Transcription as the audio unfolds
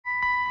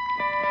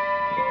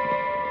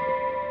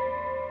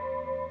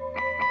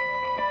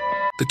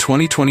The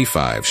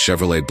 2025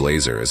 Chevrolet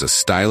Blazer is a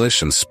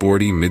stylish and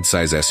sporty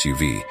midsize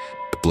SUV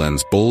that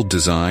blends bold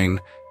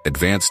design,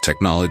 advanced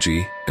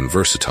technology, and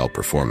versatile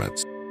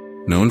performance.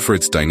 Known for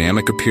its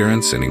dynamic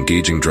appearance and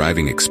engaging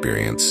driving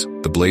experience,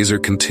 the Blazer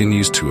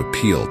continues to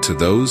appeal to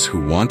those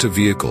who want a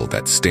vehicle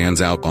that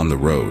stands out on the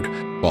road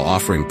while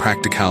offering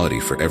practicality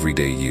for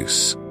everyday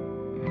use.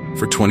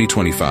 For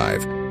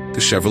 2025, the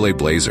Chevrolet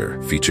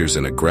Blazer features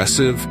an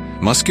aggressive,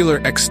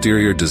 muscular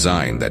exterior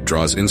design that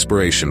draws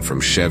inspiration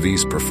from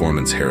Chevy's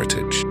performance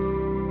heritage.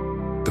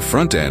 The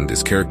front end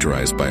is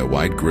characterized by a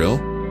wide grille,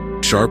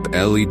 sharp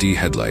LED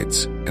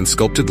headlights, and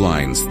sculpted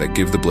lines that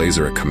give the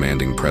Blazer a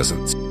commanding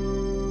presence.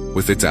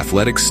 With its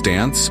athletic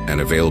stance and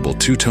available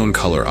two-tone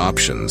color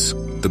options,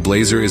 the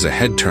Blazer is a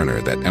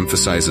head-turner that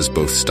emphasizes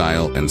both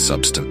style and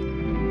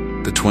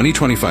substance. The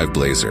 2025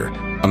 Blazer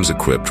comes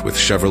equipped with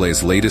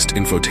Chevrolet's latest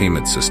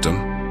infotainment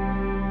system,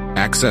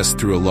 accessed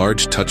through a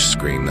large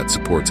touchscreen that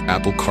supports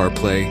Apple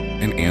CarPlay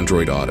and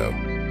Android Auto,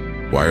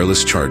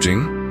 wireless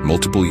charging,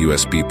 multiple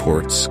USB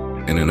ports,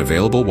 and an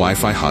available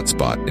Wi-Fi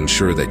hotspot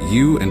ensure that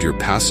you and your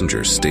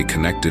passengers stay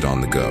connected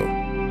on the go.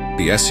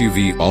 The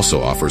SUV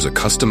also offers a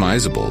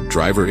customizable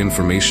driver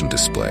information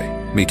display,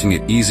 making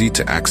it easy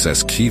to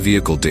access key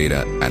vehicle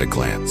data at a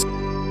glance.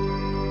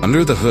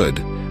 Under the hood,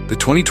 the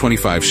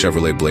 2025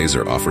 Chevrolet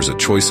Blazer offers a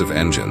choice of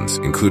engines,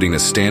 including a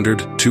standard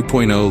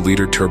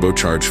 2.0-liter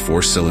turbocharged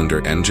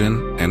four-cylinder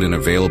engine and an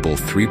available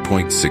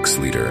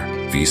 3.6-liter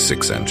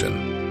V6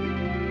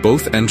 engine.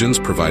 Both engines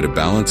provide a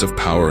balance of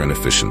power and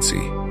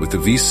efficiency, with the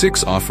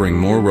V6 offering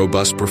more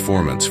robust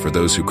performance for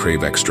those who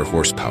crave extra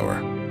horsepower.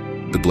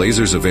 The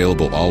Blazer's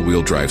available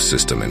all-wheel drive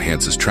system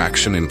enhances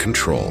traction and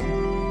control,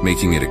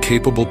 making it a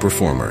capable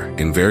performer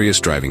in various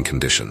driving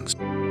conditions.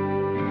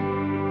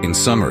 In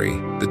summary,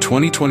 the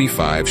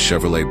 2025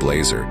 Chevrolet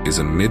Blazer is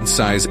a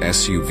mid-size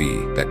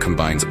SUV that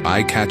combines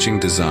eye-catching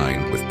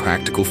design with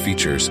practical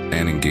features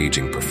and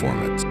engaging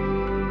performance.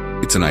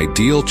 It's an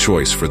ideal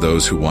choice for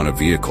those who want a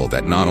vehicle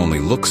that not only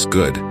looks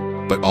good,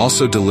 but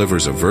also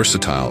delivers a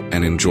versatile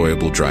and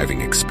enjoyable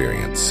driving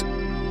experience.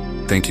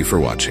 Thank you for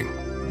watching.